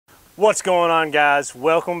What's going on, guys?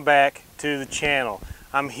 Welcome back to the channel.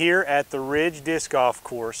 I'm here at the Ridge Disc Golf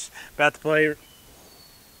Course, about to play.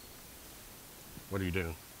 What are you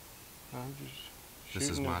doing? I'm just This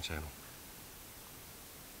is my channel.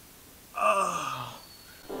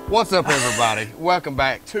 What's up, everybody? Welcome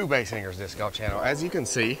back to Baysinger's Disc Golf Channel. As you can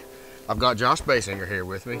see, I've got Josh Baysinger here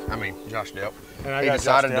with me. Josh Delp. And he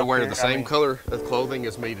decided to wear here. the same color of clothing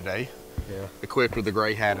as me today. Yeah. Equipped with the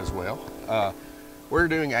gray hat as well. We're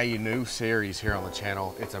doing a new series here on the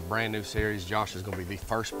channel. It's a brand new series. Josh is going to be the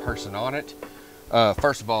first person on it.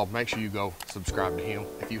 First of all, make sure you go subscribe to him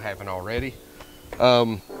if you haven't already.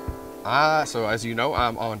 So as you know,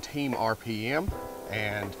 I'm on Team RPM,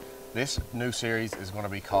 and this new series is going to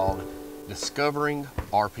be called Discovering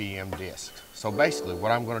RPM Discs. So basically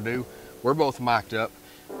what I'm going to do, we're both mic'd up.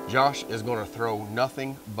 Josh is going to throw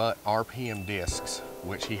nothing but RPM discs,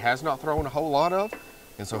 which he has not thrown a whole lot of.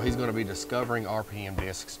 And so he's going to be discovering RPM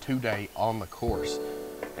discs today on the course.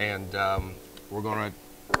 And we're going to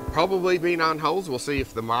probably be 9 holes. We'll see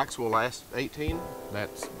if the mics will last 18.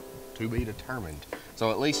 That's to be determined.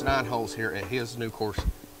 So at least 9 holes here at his new course,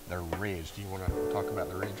 the Ridge. Do you want to talk about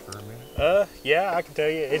the Ridge for a minute? Yeah, I can tell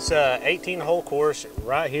you. It's a 18-hole course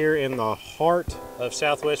right here in the heart of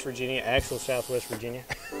Southwest Virginia, actual Southwest Virginia.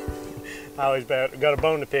 I always got a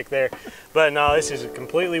bone to pick there. But no, this is a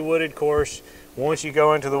completely wooded course. Once you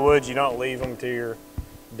go into the woods, you don't leave them till you're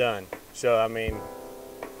done. So, I mean,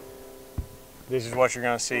 this is what you're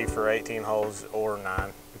going to see for 18 holes or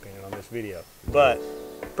 9, depending on this video. But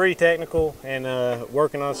pretty technical, and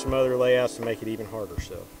working on some other layouts to make it even harder.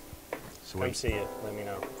 So, Sweet. Come see it. Let me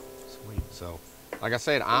know. Sweet. So, like I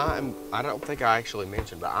said, I don't think I actually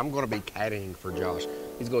mentioned, but I'm going to be caddying for Josh.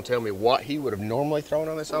 He's going to tell me what he would have normally thrown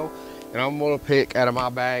on this hole, and I'm going to pick out of my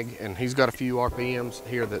bag, and he's got a few RPMs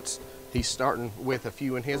here he's starting with a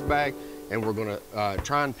few in his bag, and we're going to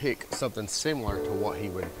try and pick something similar to what he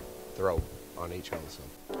would throw on each hole. So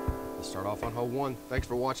let's start off on hole 1. Thanks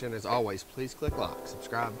for watching. As always, please click like,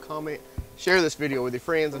 subscribe, comment, share this video with your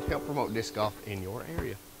friends, and help promote disc golf in your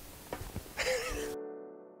area.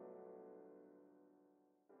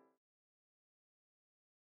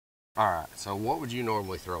 All right, so what would you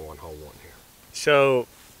normally throw on hole 1 here? So,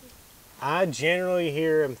 I generally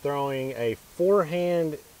here am throwing a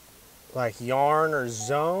forehand, like yarn or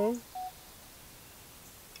zone.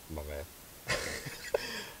 My bad.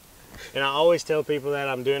 And I always tell people that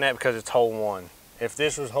I'm doing that because it's hole 1. If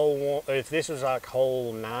this was like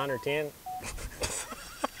hole 9 or 10,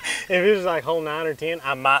 if it was like hole 9 or 10,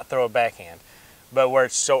 I might throw a backhand. But where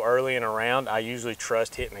it's so early in a round, I usually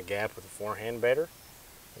trust hitting a gap with a forehand better.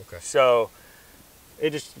 Okay. So it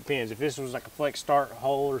just depends. If this was like a flex start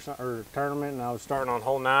hole or tournament, and I was starting on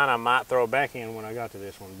hole 9, I might throw a backhand when I got to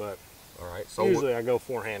this one. But all right. So usually I go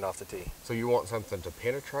forehand off the tee. So you want something to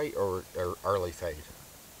penetrate or early fade?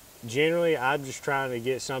 Generally, I'm just trying to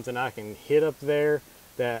get something I can hit up there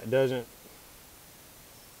that doesn't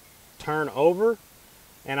turn over,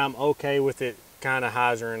 and I'm okay with it kind of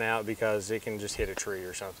hyzering out because it can just hit a tree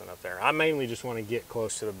or something up there. I mainly just want to get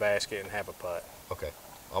close to the basket and have a putt. Okay,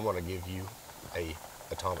 I'm going to give you a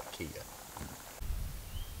Atomic Kia.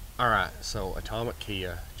 All right, so Atomic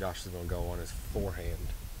Kia, Josh is going to go on his forehand.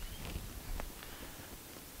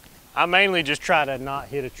 I mainly just try to not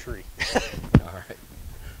hit a tree. All right.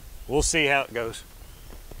 We'll see how it goes.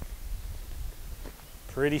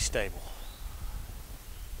 Pretty stable.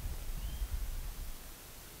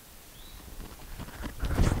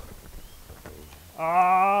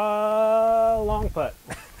 Long putt.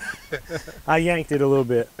 I yanked it a little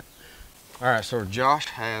bit. All right, so Josh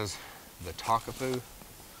has the Takafu,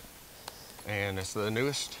 and it's the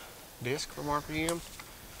newest disc from RPM,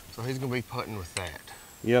 so he's gonna be putting with that.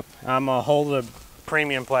 Yep, I'm gonna hold the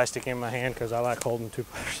premium plastic in my hand because I like holding 2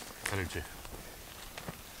 putters. I do too.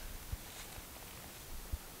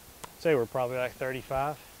 Say we're probably like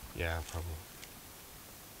 35. Yeah, probably.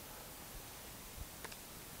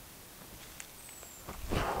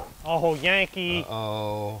 Oh, Yankee.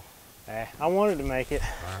 Uh-oh. I wanted to make it.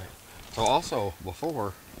 All right. So also,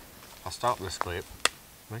 before I stop this clip,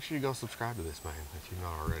 make sure you go subscribe to this man if you're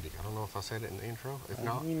not already. I don't know if I said it in the intro. If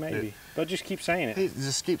not, maybe. But just keep saying it.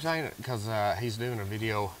 Just keep saying it because he's doing a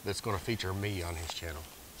video that's going to feature me on his channel.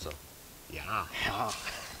 So, yeah. All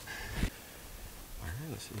right,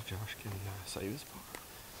 let's see if Josh can save this part.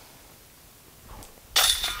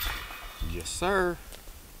 Yes, sir.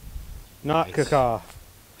 Not Nice. caca.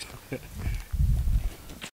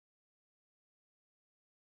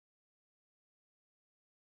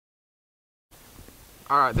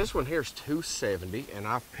 All right, this one here is 270, and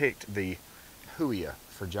I've picked the Huia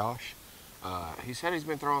for Josh. He said he's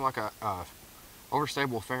been throwing like a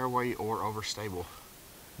overstable fairway or overstable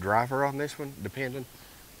driver on this one, depending.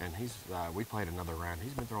 And he's we played another round.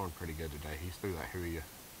 He's been throwing pretty good today. He's threw that hui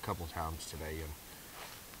a couple times today, and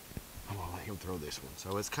I'm gonna let him throw this one.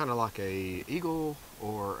 So it's kind of like a Eagle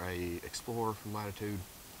or a Explorer from Latitude.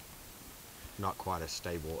 Not quite as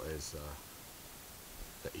stable as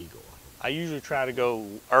the Eagle. I usually try to go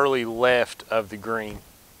early left of the green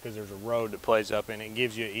because there's a road that plays up and it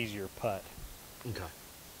gives you an easier putt. Okay.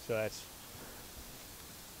 So that's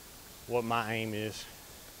what my aim is.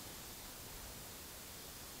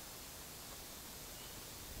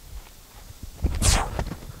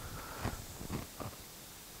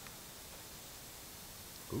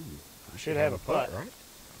 Ooh, I should have a putt, right?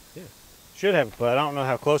 Yeah. Should have a putt. I don't know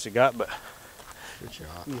how close it got, but Good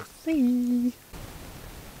shot. we'll see.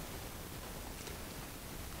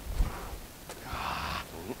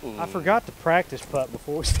 I forgot to practice putt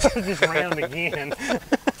before we started this round again.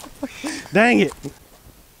 Dang it.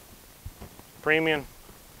 Premium.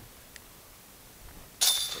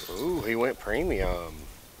 Ooh, he went premium.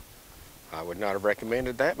 I would not have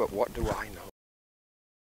recommended that, but what do I know?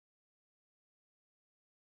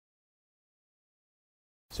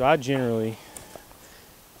 So I generally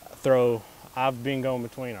I've been going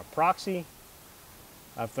between a proxy,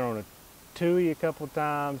 I've thrown a Tui a couple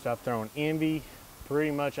times, I've thrown Envy.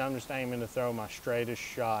 Pretty much I'm just aiming to throw my straightest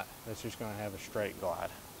shot that's just gonna have a straight glide.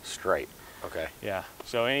 Straight, okay. Yeah,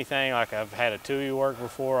 so anything, like I've had a Tui work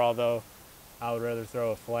before, although I would rather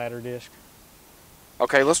throw a flatter disc.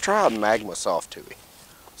 Okay, let's try a Magma Soft Tui.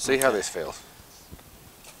 See how this feels.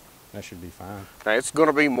 That should be fine. Now it's going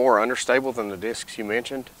to be more understable than the discs you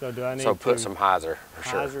mentioned. So do I need So put to some hyzer for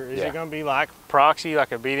sure. hyzer? Is it going to be like proxy,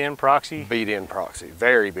 like a beat-in proxy? Beat-in proxy,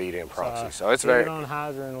 very beat-in proxy. So it's put very. it on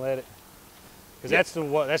hyzer and let it. Because Yeah.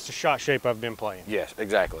 that's the shot shape I've been playing. Yes,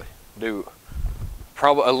 exactly. Do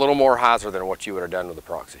probably a little more hyzer than what you would have done with the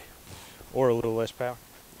proxy. Or a little less power.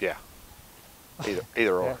 Yeah.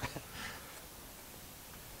 Either or.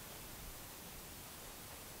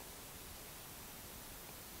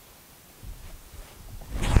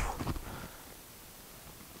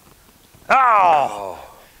 Oh!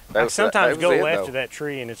 That I was- sometimes that go was it, left though. of that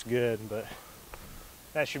tree and it's good, but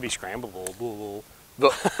that should be scrambleable.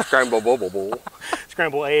 Scramble bubble bull.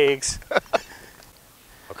 Scramble eggs.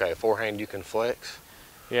 Okay, forehand you can flex.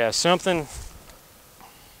 Yeah, something.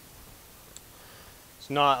 It's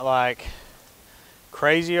not like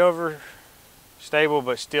crazy overstable,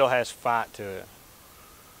 but still has fight to it.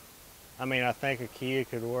 I mean, I think a Kia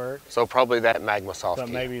could work, So probably that Magma Soft but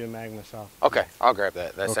Kia. maybe the Magma Soft. Okay, I'll grab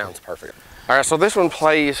that. That Okay. sounds perfect. All right, so this one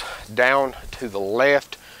plays down to the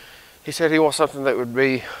left. He said he wants something that would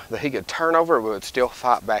be, that he could turn over but would still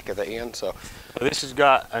fight back at the end. So, This has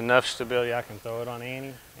got enough stability I can throw it on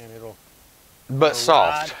Annie and it'll. but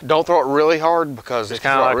soft. Don't throw it really hard because It's if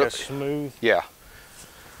kind you of throw it like a smooth. yeah.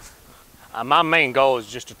 My main goal is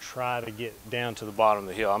just to try to get down to the bottom of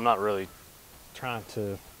the hill. I'm not really trying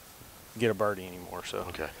to get a birdie anymore. So.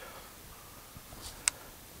 Okay.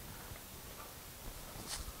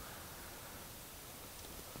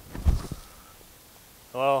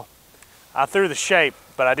 Well, I threw the shape,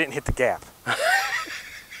 but I didn't hit the gap.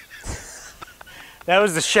 That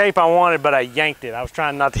was the shape I wanted, but I yanked it. I was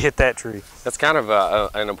trying not to hit that tree. That's kind of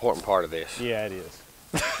an important part of this. Yeah, it is.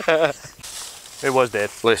 It was dead.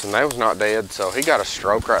 Listen, that was not dead, so he got a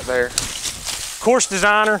stroke right there. Course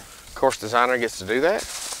designer. Course designer gets to do that.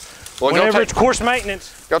 Well, Whenever it's course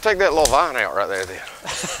maintenance, go take that little vine out right there then.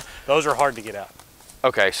 those are hard to get out.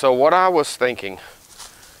 Okay, so what I was thinking,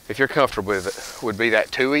 if you're comfortable with it, would be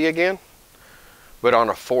that Tui again, but on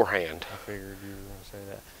a forehand. I figured you were going to say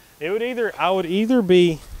that. It would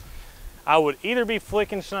I would either be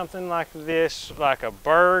flicking something like this, like a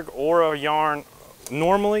Berg or a yarn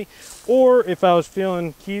normally, or if I was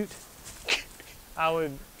feeling cute, I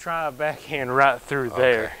would try a backhand right through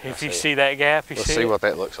there. Okay, If you see that gap, Let's see what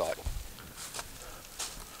that looks like.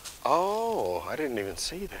 Oh, I didn't even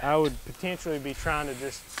see that. I would potentially be trying to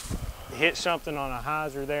just hit something on a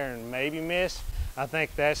hyzer there and maybe miss. I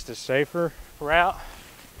think that's the safer route.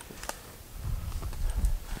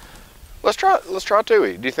 Let's try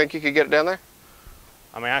Tui. Do you think you could get it down there?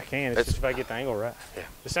 I mean, I can. It's just if I get the angle right. Yeah.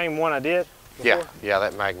 The same one I did before? Yeah,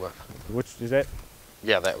 that Magma. Which is that?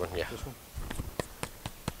 Yeah, that one, yeah. This one?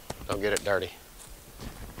 Don't get it dirty.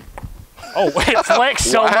 Oh, it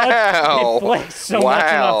flexed so much. Wow. It flexed so much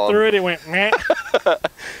and I threw it, it went meh.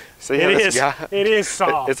 See how this guy? It is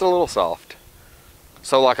soft. It's a little soft.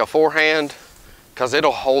 So like a forehand, because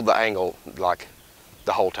it'll hold the angle like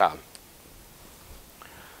the whole time.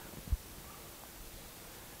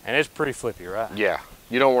 And it's pretty flippy, right? Yeah.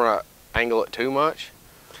 You don't want to angle it too much.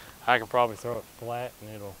 I can probably throw it flat and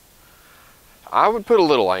it'll... I would put a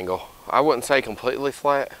little angle. I wouldn't say completely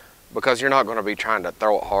flat because you're not going to be trying to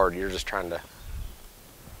throw it hard. You're just trying to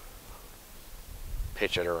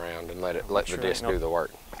pitch it around and let the disc do the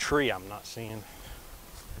work. Tree I'm not seeing.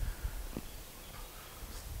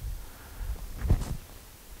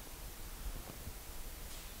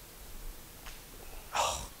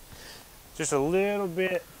 Just a little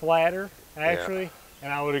bit flatter actually,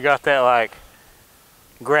 and I would have got that like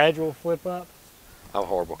gradual flip up. I'm a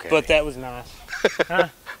horrible caddy. But that was nice. Huh?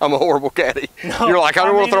 I'm a horrible caddy. No, you're like, I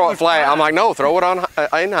don't want to throw it flat. I'm like, no, throw it on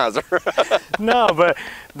Einheiser. No, but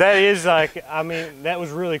that is like, I mean, that was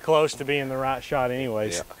really close to being the right shot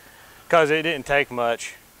anyways. Because it didn't take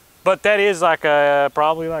much. But that is like a,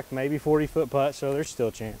 probably like maybe 40-foot putt, so there's still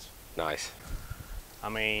a chance. Nice. I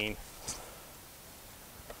mean,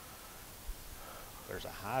 there's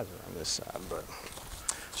a hyzer on this side, but.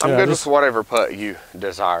 I'm good with whatever putt you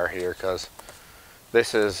desire here, because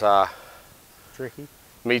this is tricky.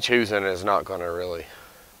 Me choosing is not going to really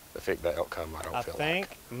affect the outcome. I don't feel like. I think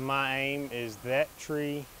my aim is that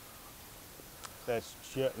tree. That's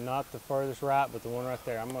not the furthest right, but the one right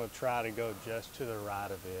there. I'm going to try to go just to the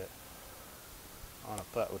right of it on a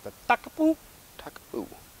putt with the takapoo. Takapoo.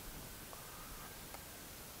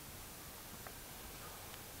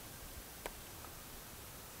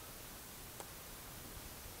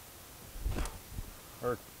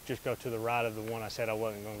 Or just go to the right of the one I said I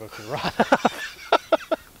wasn't going to go to the right.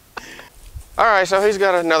 All right, so he's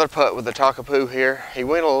got another putt with the Takapoo here. He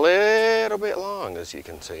went a little bit long, as you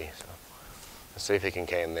can see. So let's see if he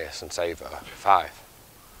can this and save 5.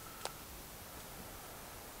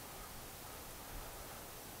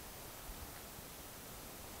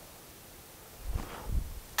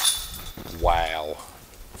 Wow.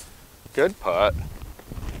 Good putt.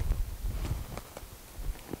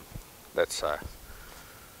 That's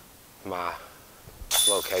my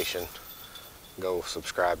location. Go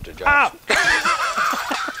subscribe to Josh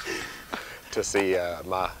to see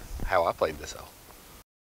how I played this hole.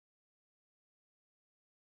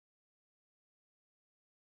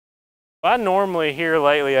 I normally here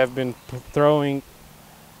lately I've been throwing.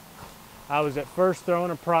 I was at first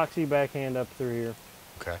throwing a proxy backhand up through here.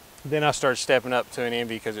 Okay. Then I started stepping up to an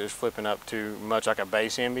envy because it was flipping up too much like a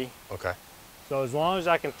base envy. Okay. So as long as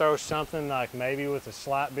I can throw something like maybe with a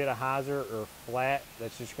slight bit of hyzer or flat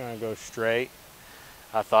that's just going to go straight,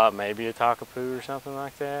 I thought maybe a Takapoo or something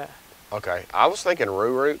like that. Okay, I was thinking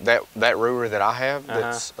Ruru, that Ruru that I have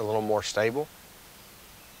that's a little more stable.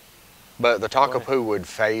 But the Takapoo would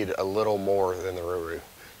fade a little more than the Ruru.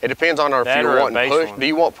 It depends on if you're wanting push. Do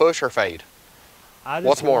you want push or fade?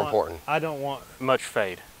 What's more important? I don't want much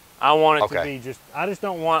fade. I want it to be just, I just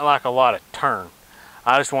don't want like a lot of turn.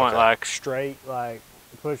 I just want like straight like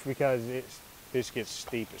push because this gets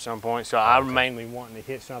steep at some point. So I'm mainly wanting to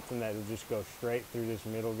hit something that will just go straight through this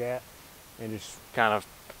middle gap and just kind of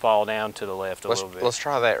fall down to the left a little bit. Let's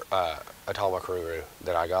try that Atomic Ruru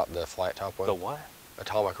that I got the flat top with. The what?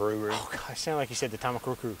 Atomic Ruru. Oh God, it sounded like you said the Atomic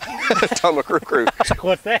Ruru. Atomic Ruru.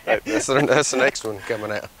 What's that? That's the next one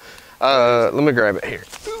coming out. Let me grab it here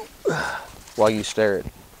while you stare at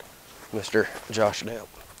Mr. Josh Delp.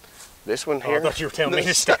 This one here. I thought you were telling me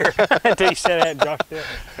to stare until you said that, Josh Delp.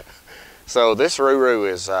 So this Ruru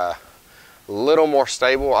is a little more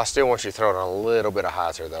stable. I still want you to throw it on a little bit of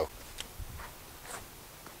hyzer though.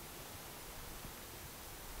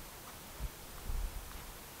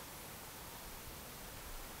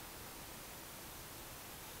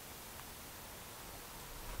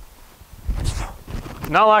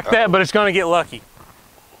 Not like that, but it's going to get lucky.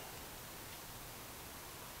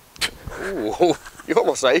 Ooh, you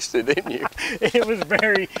almost aced it, didn't you? It was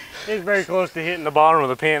very close to hitting the bottom of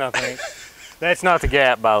the pin, I think. That's not the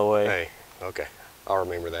gap, by the way. Hey, okay, I'll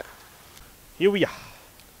remember that. Here we are.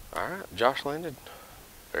 All right, Josh landed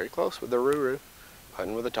very close with the Ruru,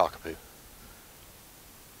 putting with a Takapoo.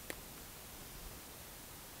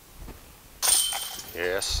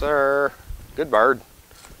 Yes, sir. Good bird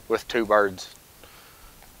with 2 birds.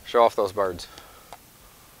 Show off those birds.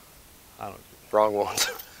 I don't. Wrong ones.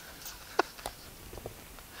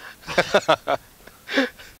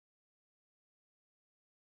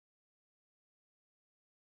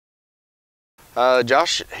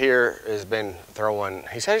 Josh here has been throwing,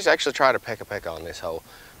 he said he's actually tried a peka on this hole,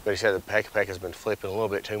 but he said the peka has been flipping a little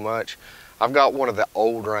bit too much. I've got one of the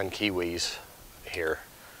old run Kiwis here,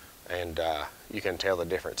 and you can tell the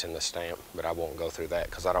difference in the stamp, but I won't go through that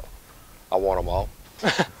because I want them all.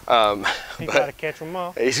 You gotta catch them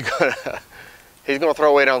all. He's gonna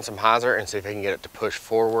throw it on some hyzer and see if he can get it to push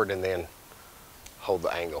forward and then hold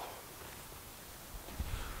the angle.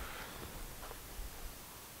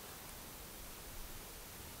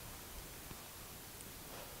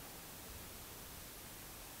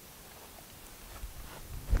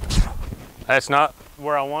 That's not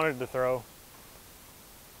where I wanted to throw.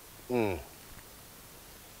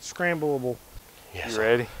 Scrambleable. Yes. You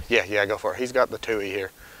ready? Yeah, go for it. He's got the tui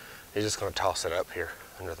here. He's just going to toss it up here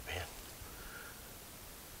under the pin.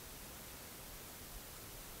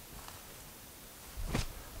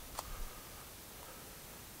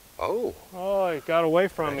 Oh. Oh, it got away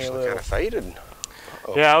from me a little. Kind of faded.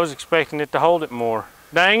 Uh-oh. Yeah, I was expecting it to hold it more.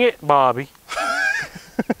 Dang it, Bobby.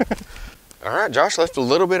 All right, Josh left a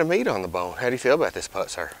little bit of meat on the bone. How do you feel about this putt,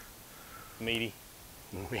 sir? Meaty.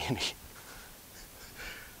 Meaty.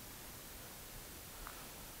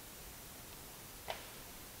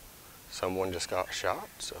 Someone just got shot,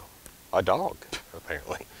 so a dog,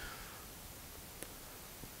 apparently.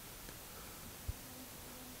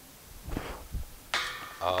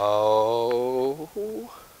 Oh. I was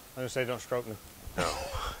gonna say, don't stroke me. No.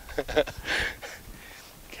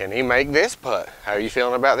 Can he make this putt? How are you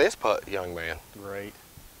feeling about this putt, young man? Great.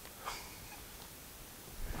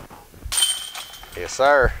 Yes,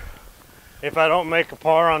 sir. If I don't make a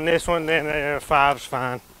par on this one, then a 5's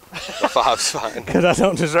fine. The 5's fine. Because I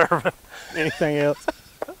don't deserve anything else.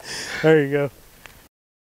 There you go.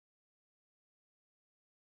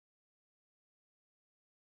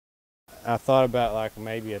 I thought about like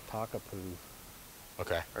maybe a Takapoo.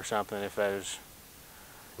 Okay. Or something if that is.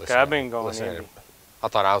 Listen, I've been going listen in. I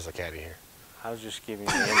thought I was the caddy here. I was just giving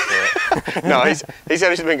you input. No, he said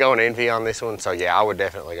he's been going envy on this one, so yeah, I would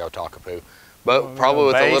definitely go Takapoo. But probably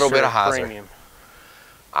with a little bit of hyzer. Premium?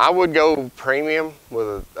 I would go premium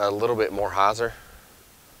with a little bit more hyzer.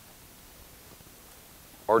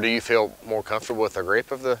 Or do you feel more comfortable with the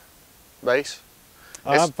grip of the base?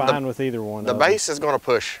 I'm fine with either one. The base is going to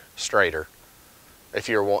push straighter if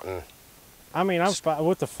you're wanting. I mean, I'm fine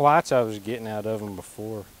with the flights I was getting out of them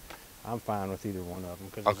before. I'm fine with either one of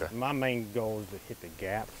them because my main goal is to hit the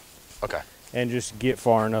gap. Okay. And just get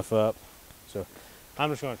far enough up. So I'm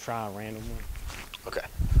just going to try a random one. Okay.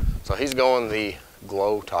 So he's going the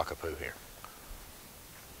Glow Takapoo here.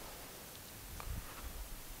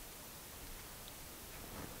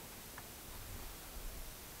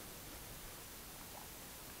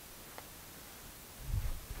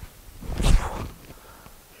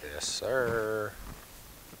 Yes, sir.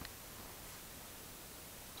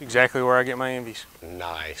 It's exactly where I get my envies.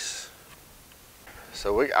 Nice.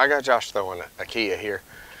 So I got Josh throwing a Kia here.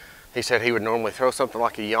 He said he would normally throw something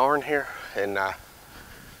like a yarn here, and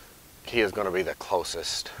Kia's going to be the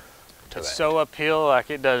closest to that. It's so uphill, like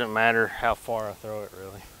it doesn't matter how far I throw it,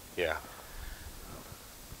 really. Yeah.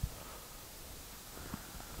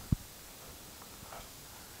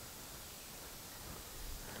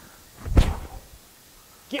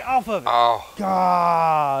 Get off of it. Oh.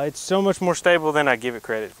 God, it's so much more stable than I give it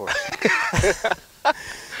credit for.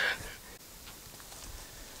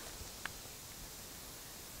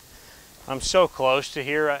 I'm so close to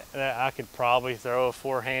here that I could probably throw a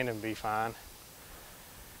forehand and be fine.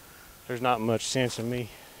 There's not much sense in me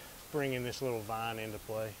bringing this little vine into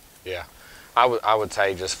play. Yeah. I would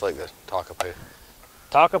say just flick the Takapoo.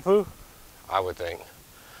 Takapoo? I would think.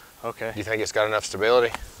 Okay. Do you think it's got enough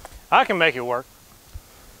stability? I can make it work.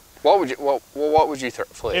 What would you what would you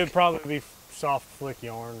flick? It would probably be soft flick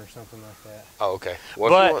yarn or something like that. Oh, okay.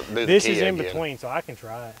 Well, but this is in between, so I can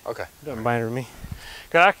try it. Okay. It doesn't matter to me.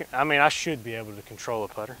 Cause I mean, I should be able to control a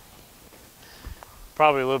putter.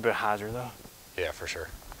 Probably a little bit hyzer though. Yeah, for sure.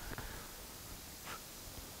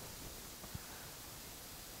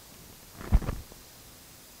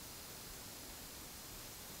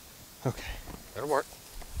 Okay. That'll work.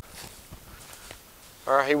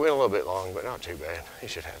 All right, he went a little bit long, but not too bad. He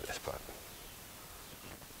should have this putt.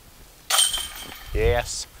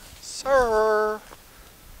 Yes, sir.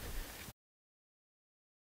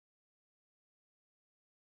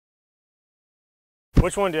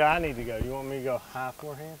 Which one do I need to go? Do you want me to go high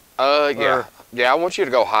forehand? Yeah. Yeah, I want you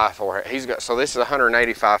to go high for it. So this is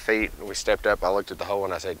 185 feet. We stepped up, I looked at the hole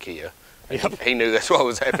and I said Kia. Yep. He knew that's what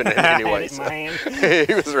was happening anyway. So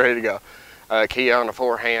he was ready to go. Kia on the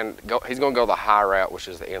forehand. He's going to go the high route, which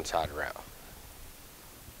is the inside route.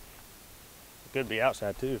 Could be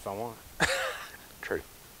outside too if I want. True.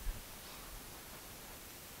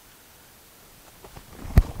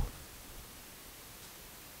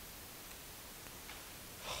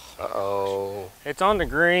 Uh-oh. It's on the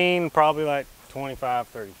green, probably like 25,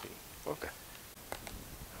 30 feet. Okay.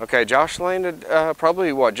 Okay, Josh landed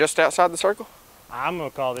probably, what, just outside the circle? I'm going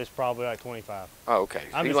to call this probably like 25. Oh, okay.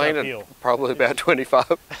 I'm He just landed uphill. probably about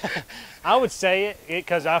 25. I would say it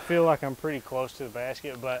because I feel like I'm pretty close to the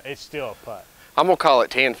basket, but it's still a putt. I'm going to call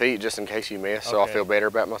it 10 feet just in case you miss, so I Okay. feel better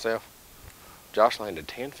about myself. Josh landed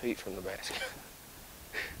 10 feet from the basket.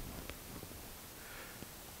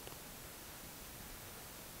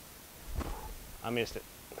 I missed it.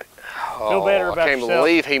 Oh, Feel better about I can't yourself.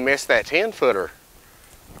 believe he missed that 10-footer.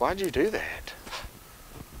 Why'd you do that?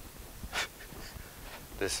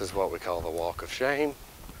 This is what we call the walk of shame.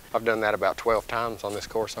 I've done that about 12 times on this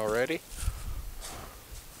course already.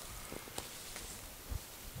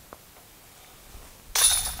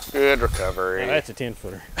 Good recovery. Now that's a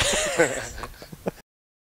 10-footer.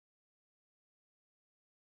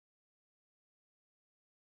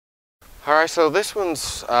 All right, so this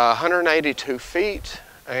one's 182 feet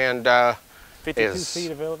and 52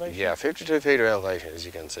 feet of elevation? Yeah, 52 feet of elevation, as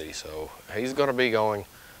you can see. So he's going to be going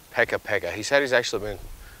peka. He said he's actually been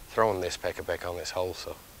throwing this peka on this hole,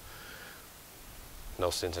 so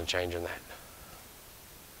no sense in changing that.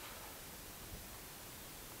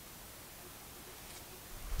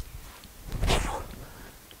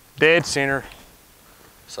 Dead center.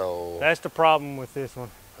 So That's the problem with this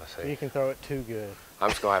one. I see. You can throw it too good. I'm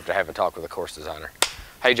just going to have a talk with the course designer.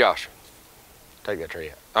 Hey, Josh, take that tree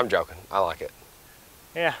out. I'm joking. I like it.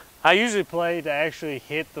 Yeah, I usually play to actually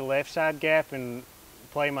hit the left side gap and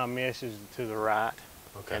play my misses to the right.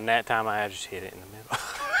 Okay. And that time I just hit it in the middle.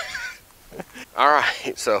 All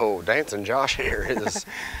right, so Dancing Josh here is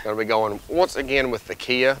going to be going once again with the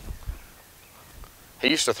Kia. He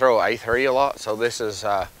used to throw A3 a lot, so this is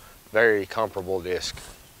a very comparable disc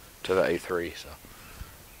to the A3. So.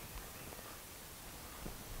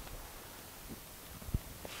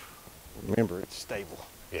 Remember, it's stable.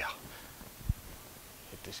 Yeah.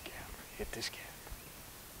 Hit this gap. Hit this gap.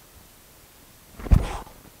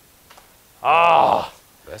 Ah!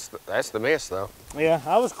 That's the miss, though. Yeah,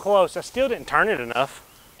 I was close. I still didn't turn it enough.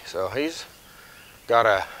 So he's got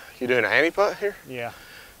a, you doing an anti-putt here? Yeah.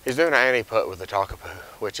 He's doing an anti-putt with the Takapoo,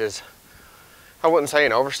 which is, I wouldn't say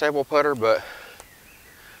an overstable putter, but a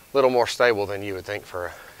little more stable than you would think for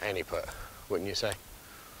an anti-putt, wouldn't you say?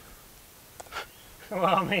 Well,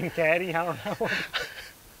 I mean, caddy, I don't know.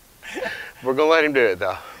 We're gonna let him do it,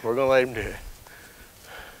 though. We're gonna let him do it.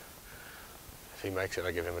 If he makes it,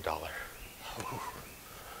 I give him $1.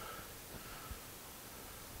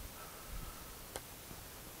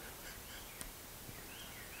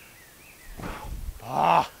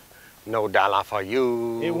 Ah! No dollar for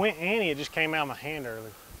you. It went Annie, it just came out of my hand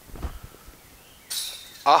earlier.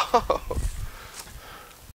 Oh.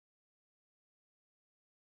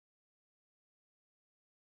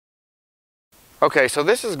 Okay, so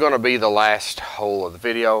this is going to be the last hole of the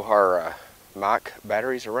video. Our mic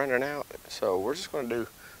batteries are running out, so we're just going to do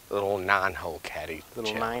the little 9-hole caddy.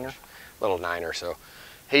 Little challenge. niner? Little niner. So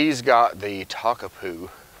he's got the Takapoo.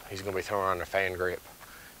 He's going to be throwing on a fan grip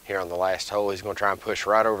here on the last hole. He's going to try and push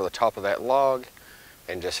right over the top of that log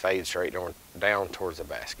and just fade straight down towards the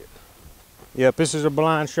basket. Yep, this is a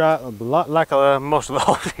blind shot, a lot like most of the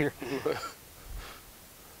holes here.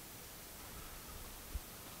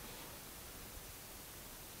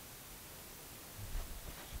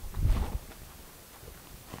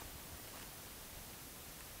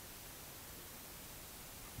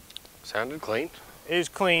 Sounded clean. It is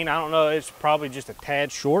clean. I don't know, it's probably just a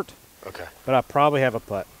tad short, Okay. but I probably have a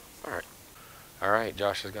putt. All right. All right,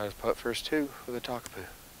 Josh has got his putt first too with a Takapoo.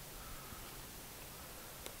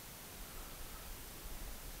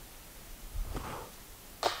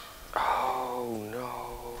 Oh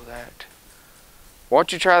no, that. Why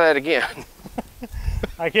don't you try that again?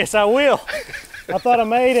 I guess I will. I thought I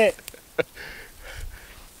made it.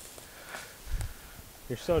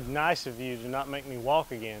 You're so nice of you to not make me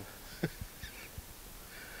walk again.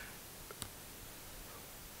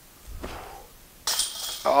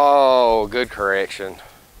 Oh, good correction.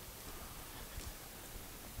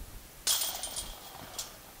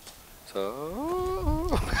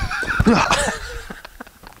 So,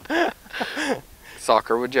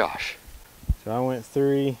 soccer with Josh. So I went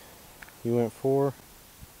 3, you went 4.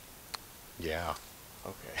 Yeah.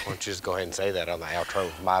 Okay. Why don't you just go ahead and say that on the outro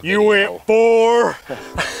of my video. You went 4.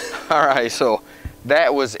 All right, so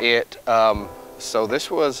that was it. So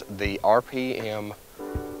this was the RPM,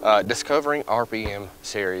 Discovering RPM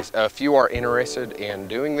series. If you are interested in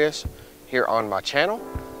doing this here on my channel,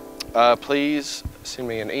 please send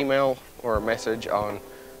me an email or a message on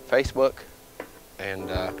Facebook, and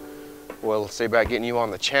we'll see about getting you on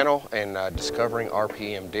the channel and discovering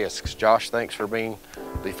RPM discs. Josh, thanks for being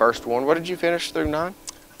the first one. What did you finish through 9?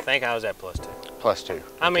 I think I was at +2. +2. Okay.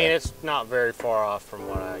 I mean, it's not very far off from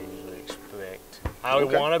what I usually expect. I would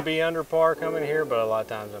Okay. want to be under par coming here, but a lot of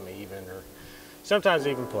times I'm even, or sometimes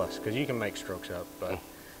even plus, because you can make strokes up, but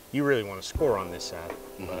you really want to score on this side.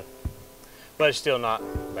 But it's still not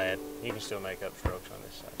bad. You can still make up strokes on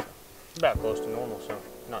this side. So it's about close to normal, so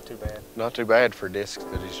not too bad. Not too bad for discs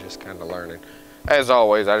that he's just kind of learning. as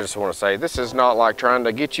always, I just want to say this is not like trying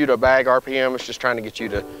to get you to bag RPM. It's just trying to get you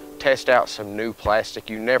to test out some new plastic.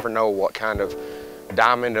 You never know what kind of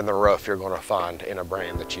diamond in the rough you're going to find in a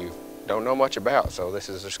brand that you don't know much about. So this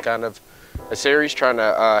is just kind of a series trying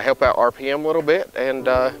to help out RPM a little bit and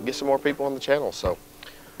get some more people on the channel. So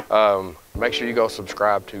make sure you go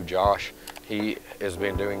subscribe to Josh. He has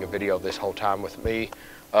been doing a video this whole time with me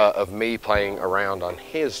of me playing around on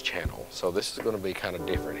his channel. So this is going to be kind of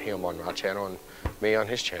different, him on my channel and me on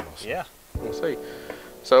his channel. So yeah, we'll see.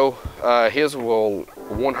 So his will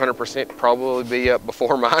 100% probably be up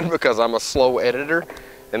before mine because I'm a slow editor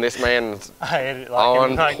and this man's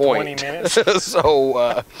on like point. 20 minutes.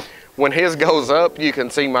 So when his goes up, you can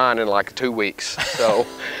see mine in like 2 weeks. So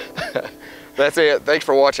that's it. Thanks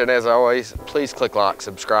for watching. As always, please click like,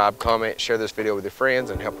 subscribe, comment, share this video with your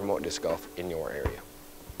friends, and help promote disc golf in your area.